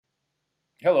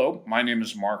Hello, my name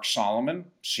is Mark Solomon,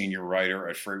 senior writer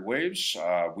at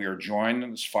FreightWaves. We are joined in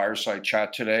this fireside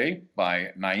chat today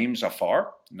by Naeem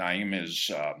Zafar. Naeem is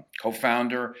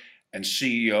co-founder and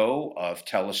CEO of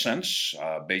Telesense,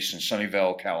 based in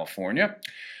Sunnyvale, California.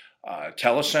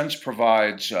 Telesense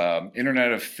provides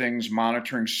Internet of Things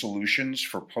monitoring solutions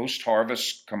for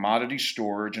post-harvest commodity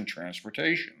storage and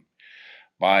transportation.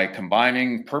 By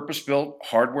combining purpose-built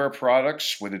hardware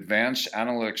products with advanced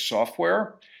analytics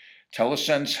software,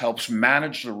 Telesense helps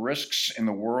manage the risks in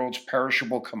the world's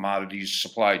perishable commodities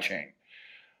supply chain.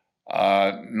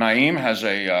 Naeem has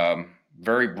a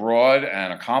very broad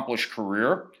and accomplished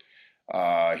career.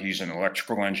 He's an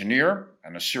electrical engineer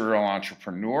and a serial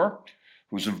entrepreneur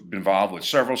who's been involved with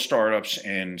several startups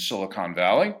in Silicon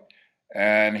Valley.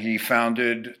 And he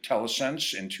founded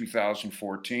Telesense in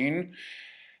 2014.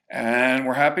 And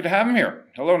we're happy to have him here.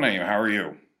 Hello, Naeem. How are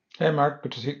you? Hey Mark,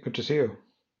 good to see you.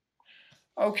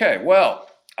 Okay, well,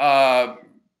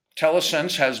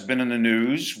 Telesense has been in the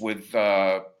news with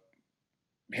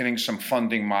hitting some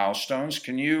funding milestones.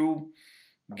 Can you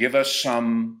give us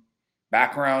some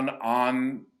background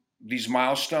on these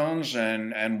milestones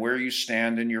and where you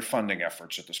stand in your funding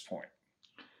efforts at this point?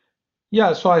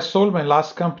 Yeah, so I sold my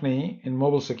last company in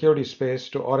mobile security space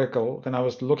to Oracle. Then I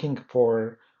was looking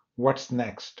for what's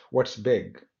next, what's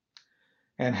big.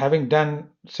 And having done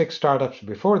six startups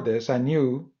before this, I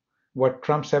knew what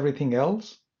trumps everything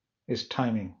else is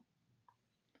timing.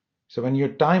 So when your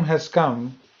time has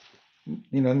come,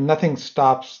 nothing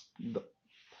stops.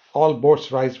 All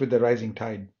boats rise with the rising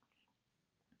tide.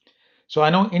 So I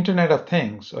know Internet of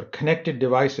Things or connected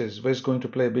devices was going to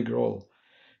play a big role.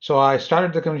 So I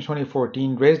started the company in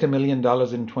 2014, raised $1 million in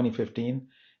 2015,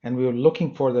 and we were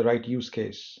looking for the right use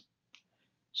case.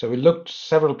 So we looked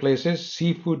several places,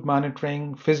 seafood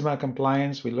monitoring, FSMA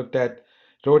compliance. We looked at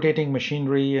rotating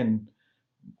machinery and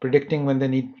predicting when they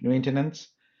need maintenance,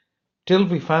 till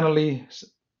we finally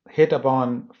hit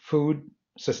upon food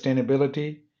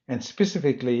sustainability and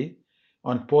specifically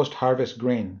on post-harvest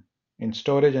grain in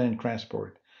storage and in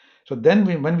transport. So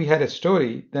then when we had a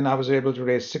story, then I was able to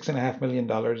raise $6.5 million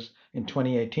in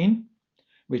 2018,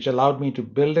 which allowed me to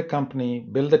build a company,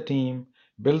 build a team,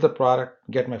 build the product,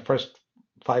 get my first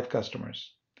five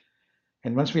customers.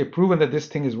 And once we have proven that this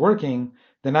thing is working,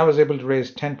 then I was able to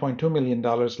raise $10.2 million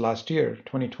last year,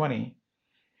 2020.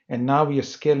 And now we are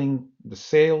scaling the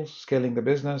sales, scaling the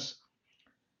business.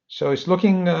 So it's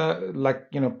looking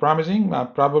like promising.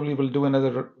 Probably will do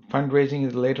another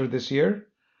fundraising later this year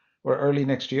or early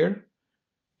next year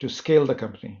to scale the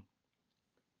company.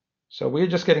 So we're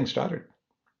just getting started.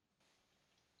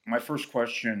 My first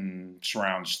question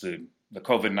surrounds the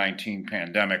COVID 19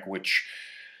 pandemic, which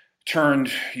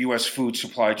turned U.S. food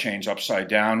supply chains upside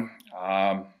down.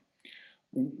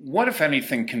 What, if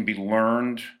anything, can be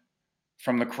learned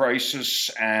from the crisis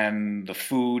and the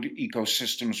food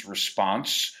ecosystem's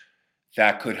response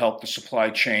that could help the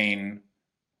supply chain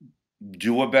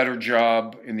do a better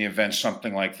job in the event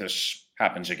something like this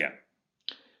happens again?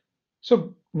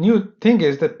 So new thing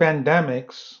is that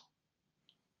pandemics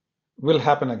will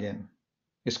happen again.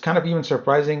 It's kind of even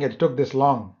surprising it took this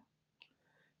long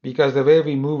because the way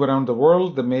we move around the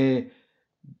world, the way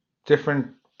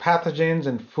different pathogens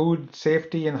and food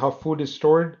safety and how food is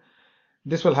stored,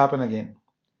 this will happen again.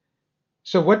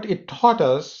 So what it taught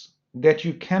us that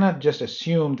you cannot just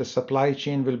assume the supply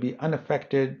chain will be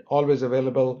unaffected, always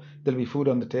available, there'll be food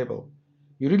on the table.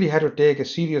 You really had to take a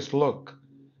serious look.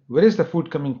 Where is the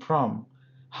food coming from?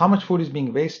 How much food is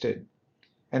being wasted?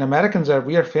 And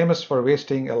we are famous for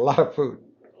wasting a lot of food.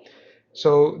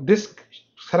 So this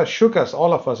kind of shook us,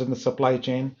 all of us in the supply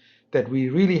chain, that we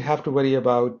really have to worry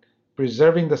about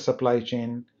preserving the supply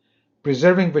chain,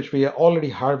 preserving which we already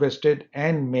harvested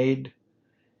and made.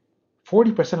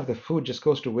 40% of the food just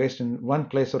goes to waste in one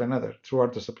place or another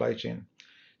throughout the supply chain.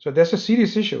 So that's a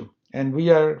serious issue. And we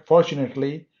are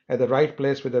fortunately at the right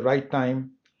place with the right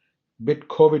time, bit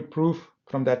COVID proof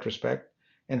from that respect,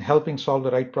 and helping solve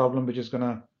the right problem, which is going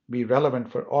to be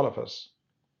relevant for all of us.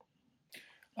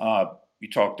 You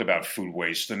talked about food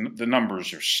waste, and the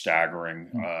numbers are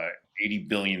staggering. Mm. 80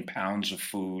 billion pounds of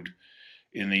food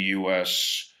in the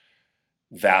US,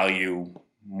 value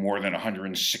more than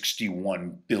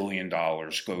 $161 billion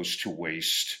goes to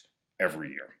waste every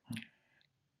year.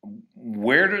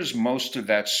 Where does most of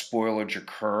that spoilage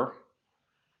occur?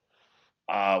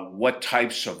 What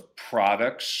types of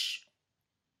products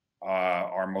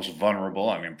are most vulnerable?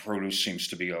 I mean, produce seems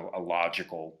to be a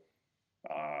logical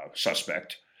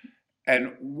suspect.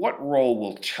 And what role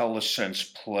will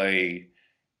Telesense play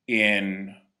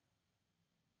in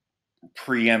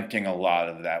preempting a lot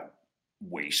of that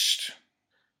waste?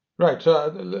 Right. So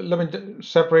let me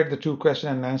separate the two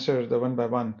questions and answer the one by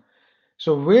one.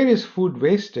 So where is food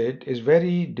wasted is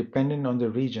very dependent on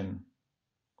the region.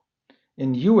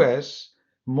 In US,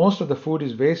 most of the food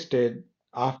is wasted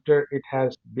after it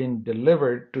has been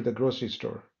delivered to the grocery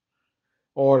store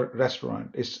or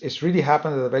restaurant. It's really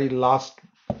happened at the very last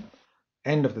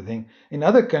end of the thing. In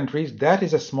other countries, that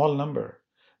is a small number.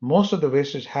 Most of the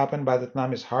wastage happen by the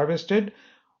time it's harvested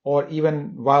or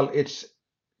even while it's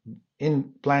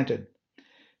in planted.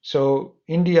 So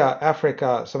India,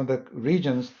 Africa, some of the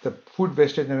regions, the food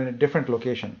wastage is in a different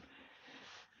location.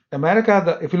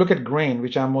 America, if you look at grain,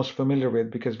 which I'm most familiar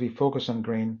with because we focus on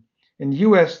grain, in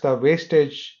US the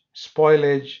wastage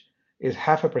spoilage is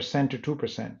 0.5% to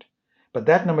 2%. But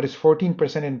that number is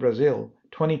 14% in Brazil,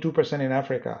 22% in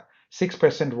Africa,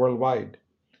 6% worldwide.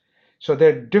 So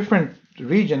they're different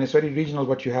region, it's very regional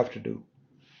what you have to do.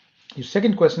 Your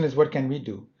second question is what can we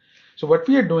do? So what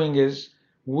we are doing is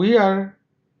we are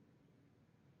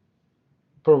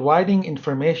providing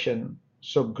information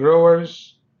so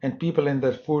growers and people in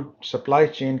the food supply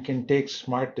chain can take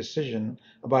smart decision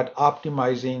about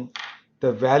optimizing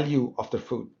the value of the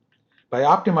food. By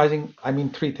optimizing, I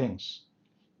mean three things.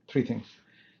 Three things.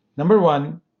 Number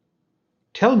one,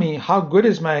 tell me how good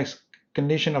is my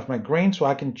condition of my grain so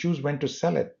I can choose when to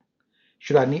sell it.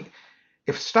 Should I need,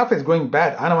 if stuff is going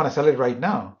bad, I don't want to sell it right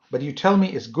now. But you tell me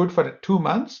it's good for 2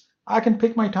 months, I can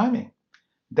pick my timing.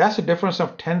 That's a difference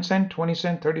of 10 cents, 20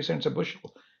 cents, 30 cents a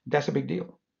bushel. That's a big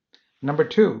deal. Number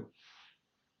two,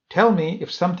 tell me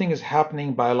if something is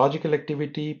happening, biological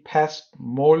activity, pest,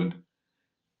 mold,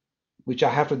 which I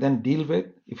have to then deal with.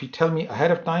 If you tell me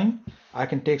ahead of time, I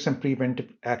can take some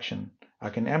preventive action. I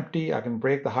can empty, I can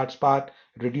break the hotspot,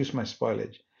 reduce my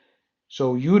spoilage.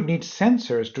 So you need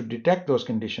sensors to detect those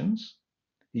conditions.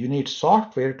 You need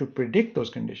software to predict those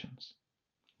conditions.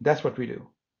 That's what we do.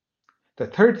 The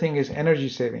third thing is energy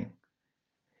saving.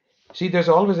 See, there's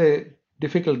always a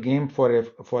difficult game for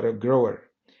a grower.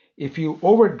 If you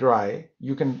over dry,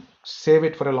 you can save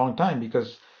it for a long time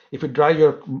because if you dry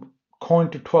your corn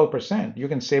to 12%, you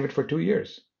can save it for 2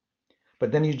 years.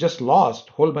 But then you just lost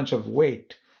a whole bunch of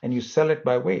weight and you sell it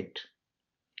by weight.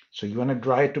 So you want to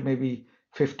dry it to maybe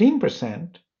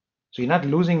 15%, so you're not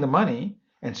losing the money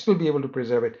and still be able to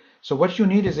preserve it. So what you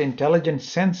need is intelligent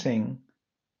sensing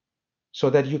so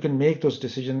that you can make those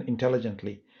decisions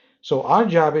intelligently. So our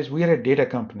job is we are a data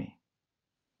company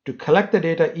to collect the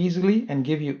data easily and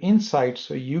give you insights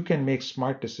so you can make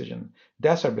smart decisions.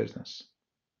 That's our business.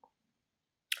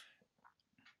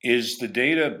 Is the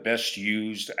data best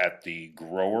used at the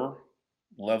grower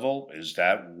level? Is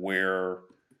that where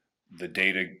the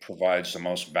data provides the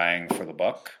most bang for the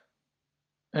buck?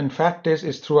 In fact,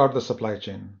 is throughout the supply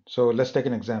chain. So let's take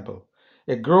an example.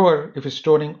 A grower, if it's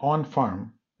storing on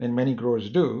farm, and many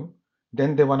growers do,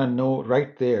 then they want to know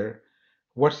right there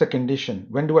what's the condition.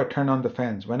 When do I turn on the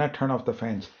fans? When I turn off the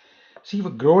fans? See,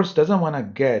 what growers doesn't want to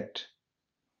get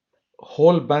a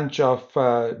whole bunch of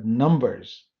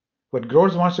numbers. What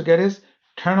growers wants to get is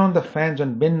turn on the fans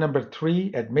on bin number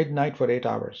 3 at midnight for 8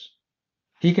 hours.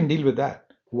 He can deal with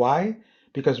that. Why?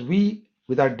 Because we,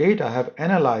 with our data, have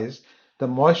analyzed the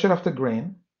moisture of the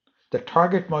grain, the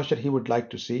target moisture he would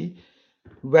like to see,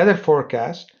 weather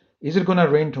forecast, is it going to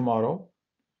rain tomorrow?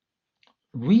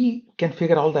 We can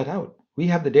figure all that out. We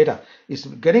have the data. It's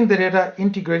getting the data,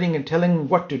 integrating, and telling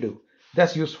what to do.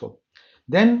 That's useful.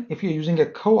 Then, if you're using a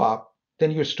co op,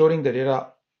 then you're storing the data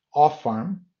off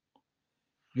farm.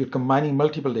 You're combining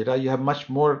multiple data. You have much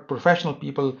more professional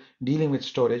people dealing with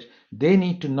storage. They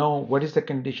need to know what is the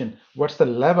condition, what's the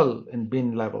level in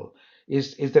bin level.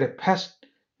 Is there a pest?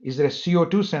 Is there a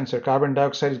CO2 sensor? Carbon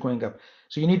dioxide is going up.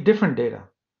 So you need different data.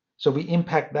 So we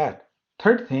impact that.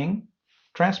 Third thing,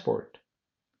 transport.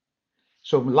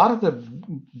 So a lot of the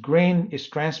grain is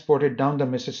transported down the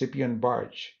Mississippi on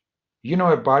barge. You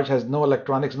know, a barge has no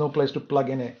electronics, no place to plug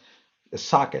in a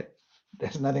socket.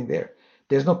 There's nothing there.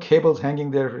 There's no cables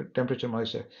hanging there for temperature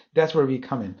moisture. That's where we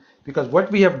come in. Because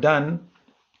what we have done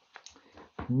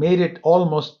made it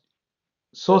almost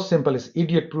so simple, it's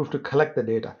idiot proof to collect the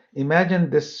data. Imagine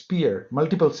this spear,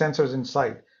 multiple sensors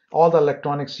inside, all the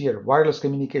electronics here, wireless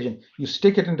communication. You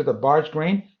stick it into the barge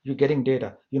grain, you're getting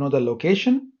data. You know the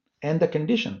location and the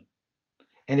condition.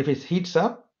 And if it heats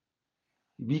up,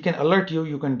 we can alert you.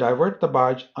 You can divert the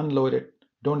barge, unload it,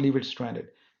 don't leave it stranded.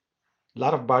 A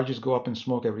lot of barges go up in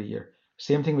smoke every year.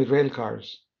 Same thing with rail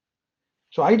cars.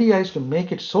 So idea is to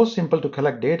make it so simple to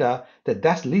collect data that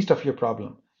that's least of your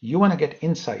problem. You want to get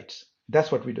insights.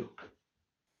 That's what we do.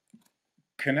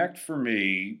 Connect for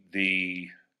me the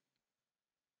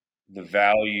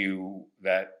value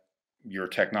that your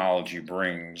technology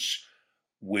brings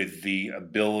with the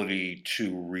ability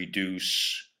to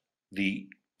reduce the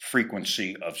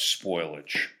frequency of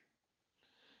spoilage?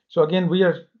 So again, we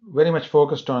are very much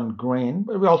focused on grain,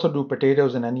 but we also do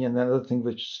potatoes and onion and other things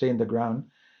which stay in the ground.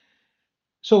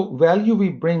 So value we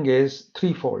bring is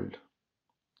threefold.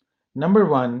 Number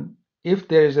one, if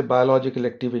there is a biological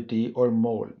activity or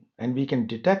mold, and we can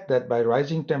detect that by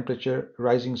rising temperature,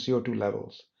 rising CO2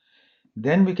 levels,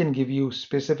 then we can give you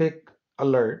specific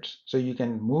alerts so you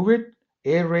can move it,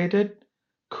 aerate it,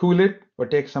 cool it, or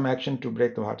take some action to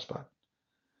break the hotspot.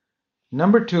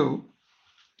 Number two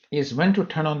is when to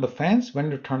turn on the fans, when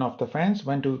to turn off the fans,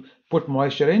 when to put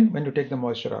moisture in, when to take the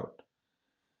moisture out.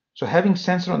 So having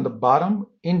sensor on the bottom,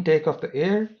 intake of the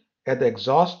air, at the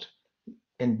exhaust,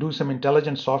 and do some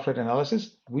intelligent software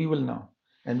analysis, we will know.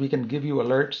 And we can give you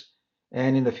alerts,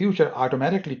 and in the future,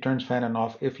 automatically turns fan on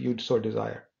off if you so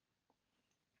desire.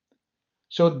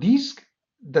 So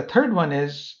the third one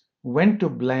is when to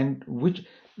blend which.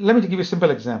 Let me give you a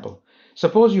simple example.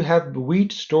 Suppose you have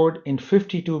wheat stored in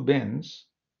 52 bins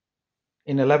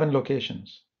in 11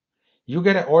 locations. You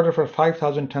get an order for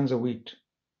 5,000 tons of wheat.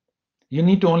 You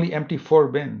need to only empty 4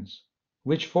 bins.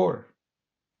 Which 4?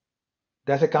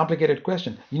 That's a complicated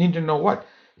question. You need to know what?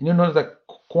 You need to know the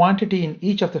quantity in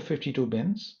each of the 52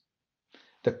 bins,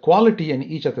 the quality in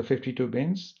each of the 52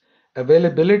 bins,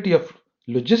 availability of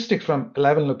logistics from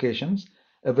 11 locations,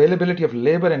 availability of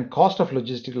labor and cost of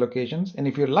logistic locations, and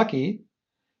if you're lucky,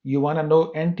 you want to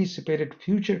know anticipated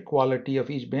future quality of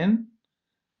each bin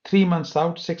 3 months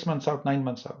out, 6 months out, 9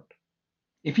 months out.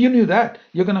 If you knew that,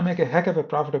 you're going to make a heck of a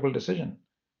profitable decision.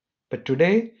 But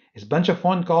today, it's a bunch of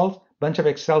phone calls, bunch of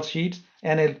Excel sheets,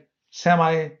 and a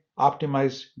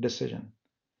semi-optimized decision.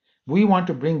 We want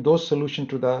to bring those solutions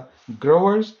to the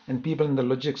growers and people in the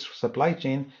logistics supply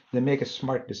chain. They make a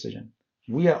smart decision.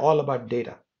 We are all about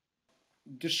data.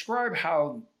 Describe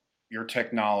how your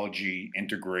technology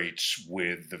integrates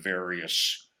with the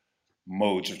various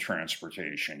modes of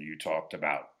transportation. You talked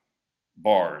about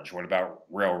barge. What about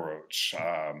railroads?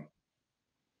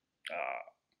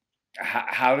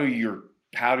 How do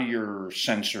your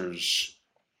sensors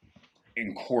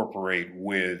incorporate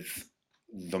with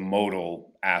the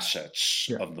modal assets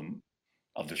Yeah.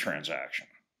 of the transaction?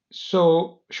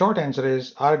 So short answer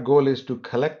is our goal is to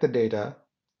collect the data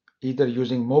either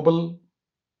using mobile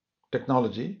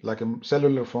technology like a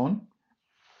cellular phone,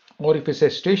 or if it's a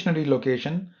stationary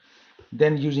location,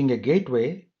 then using a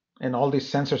gateway, and all these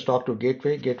sensors talk to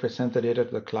gateway sends the data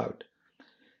to the cloud.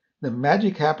 The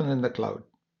magic happens in the cloud.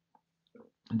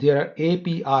 There are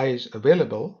APIs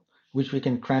available which we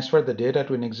can transfer the data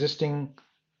to an existing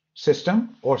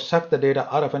system or suck the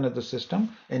data out of another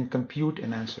system and compute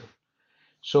an answer.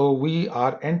 So we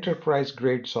are enterprise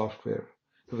grade software.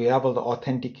 We have all the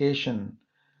authentication,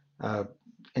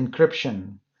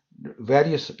 encryption,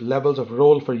 various levels of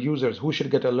role for users who should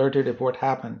get alerted if what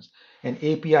happens, and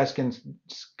APIs can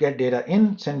get data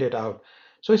in, send it out.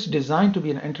 So it's designed to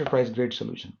be an enterprise grade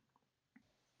solution.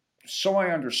 So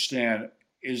I understand,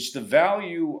 is the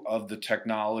value of the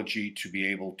technology to be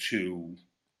able to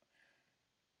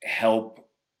help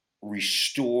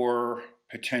restore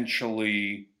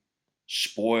potentially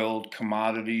spoiled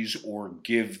commodities or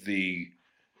give the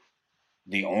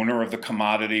owner of the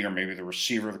commodity or maybe the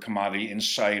receiver of the commodity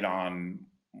insight on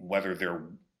whether they're,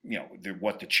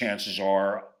 what the chances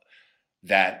are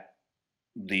that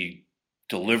the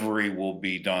delivery will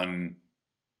be done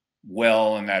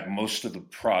well and that most of the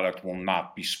product will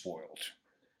not be spoiled?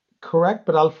 Correct,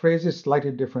 but I'll phrase it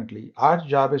slightly differently. Our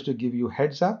job is to give you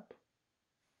heads up.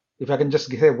 If I can just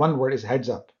say one word, is heads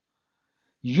up.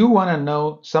 You want to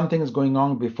know something is going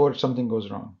on before something goes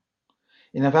wrong.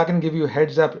 And if I can give you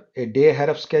heads up a day ahead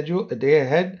of schedule, a day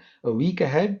ahead, a week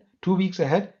ahead, 2 weeks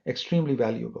ahead, extremely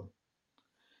valuable.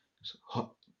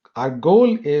 So our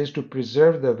goal is to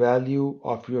preserve the value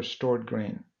of your stored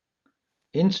grain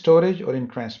in storage or in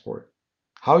transport.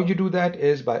 How you do that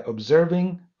is by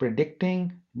observing,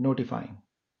 predicting, notifying,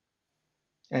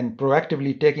 and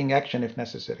proactively taking action if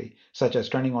necessary, such as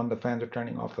turning on the fans or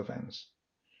turning off the fans.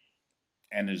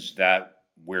 And is that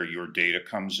where your data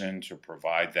comes in to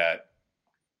provide that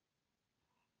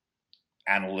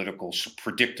analytical,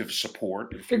 predictive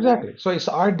support, if you will? Exactly. So it's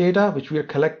our data which we are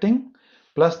collecting,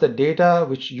 plus the data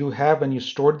which you have when you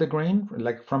stored the grain,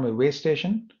 like from a weigh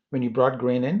station, when you brought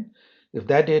grain in. If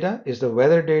that data is the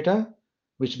weather data,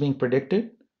 which is being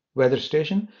predicted, weather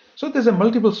station. So there's a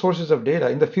multiple sources of data.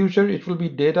 In the future, it will be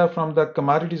data from the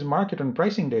commodities market and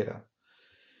pricing data.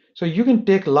 So you can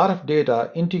take a lot of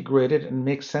data, integrate it, and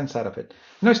make sense out of it.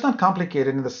 It's not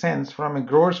complicated in the sense from a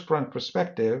grower's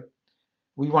perspective.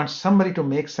 We want somebody to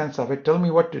make sense of it. Tell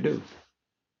me what to do.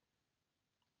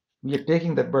 We are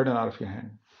taking that burden out of your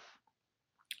hand.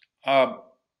 Uh,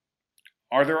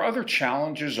 are there other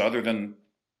challenges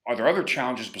are there other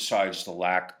challenges besides the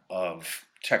lack of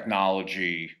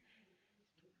technology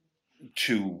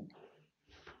to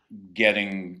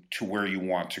getting to where you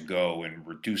want to go and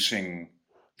reducing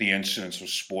the incidence of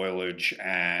spoilage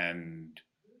and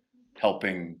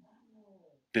helping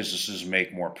businesses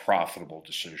make more profitable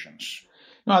decisions?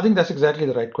 No, I think that's exactly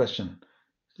the right question.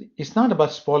 It's not about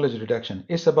spoilage reduction.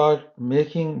 It's about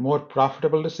making more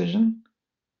profitable decision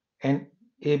and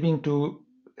aiming to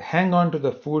hang on to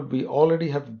the food we already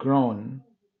have grown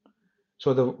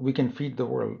so that we can feed the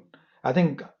world. I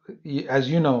think, as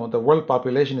you know, the world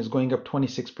population is going up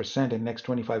 26% in the next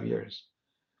 25 years.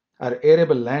 Our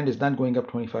arable land is not going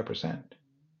up 25%.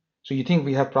 So you think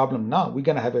we have problem now? We're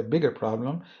going to have a bigger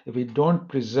problem if we don't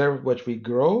preserve what we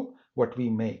grow, what we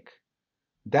make.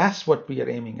 That's what we are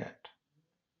aiming at.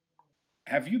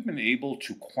 Have you been able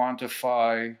to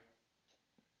quantify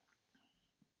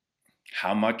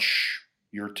how much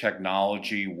your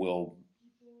technology will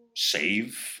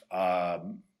save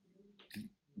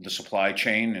the supply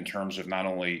chain in terms of not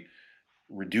only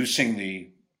reducing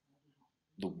the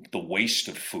waste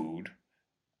of food,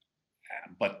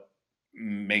 but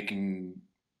making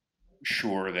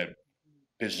sure that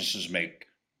businesses make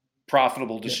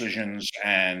profitable Yeah, decisions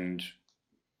and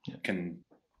yeah, can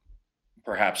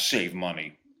perhaps save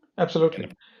money in the. absolutely.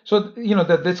 So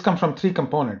that this comes from three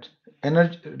components: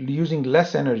 energy, using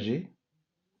less energy,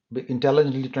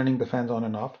 intelligently turning the fans on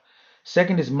and off.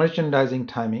 Second is merchandising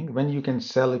timing, when you can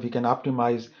sell, if you can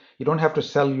optimize, you don't have to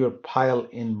sell your pile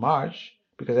in March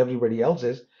because everybody else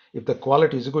is. If the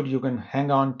quality is good, you can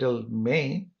hang on till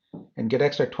May and get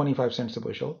extra 25 cents a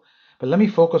bushel. But let me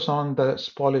focus on the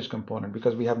spoilage component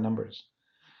because we have numbers.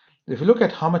 If you look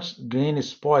at how much grain is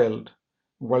spoiled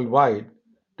worldwide,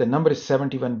 the number is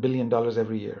 $71 billion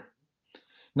every year.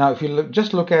 Now, if you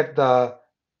just look at the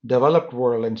developed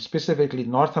world and specifically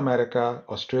North America,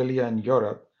 Australia, and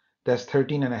Europe, that's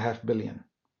 13.5 billion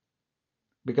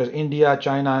because India,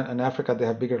 China, and Africa, they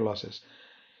have bigger losses.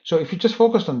 So if you just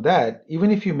focus on that,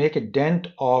 even if you make a dent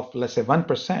of, let's say,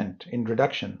 1% in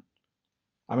reduction,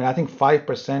 I mean, I think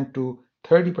 5% to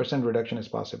 30% reduction is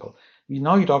possible.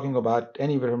 Now you're talking about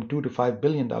anywhere from $2 to $5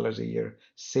 billion a year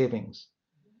savings.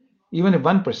 Even if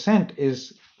 1%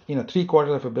 is,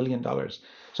 three-quarters of $1 billion.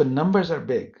 So numbers are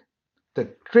big. The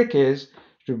trick is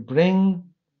to bring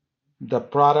the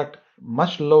product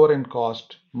much lower in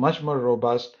cost, much more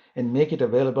robust, and make it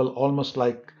available almost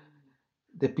like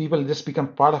the people just become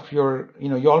part of your,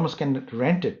 you almost can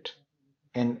rent it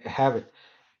and have it.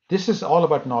 This is all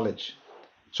about knowledge.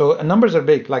 So numbers are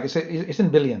big. Like I said, it's in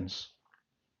billions.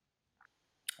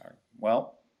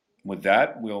 Well, with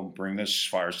that, we'll bring this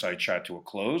fireside chat to a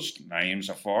close. Naeem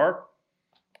Zafar,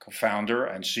 co-founder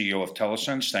and CEO of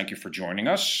Telesense, thank you for joining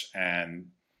us. And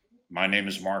my name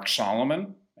is Mark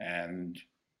Solomon, and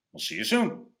we'll see you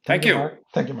soon. Thank Thank you, you. Mark.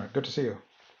 Thank you, Mark. Good to see you.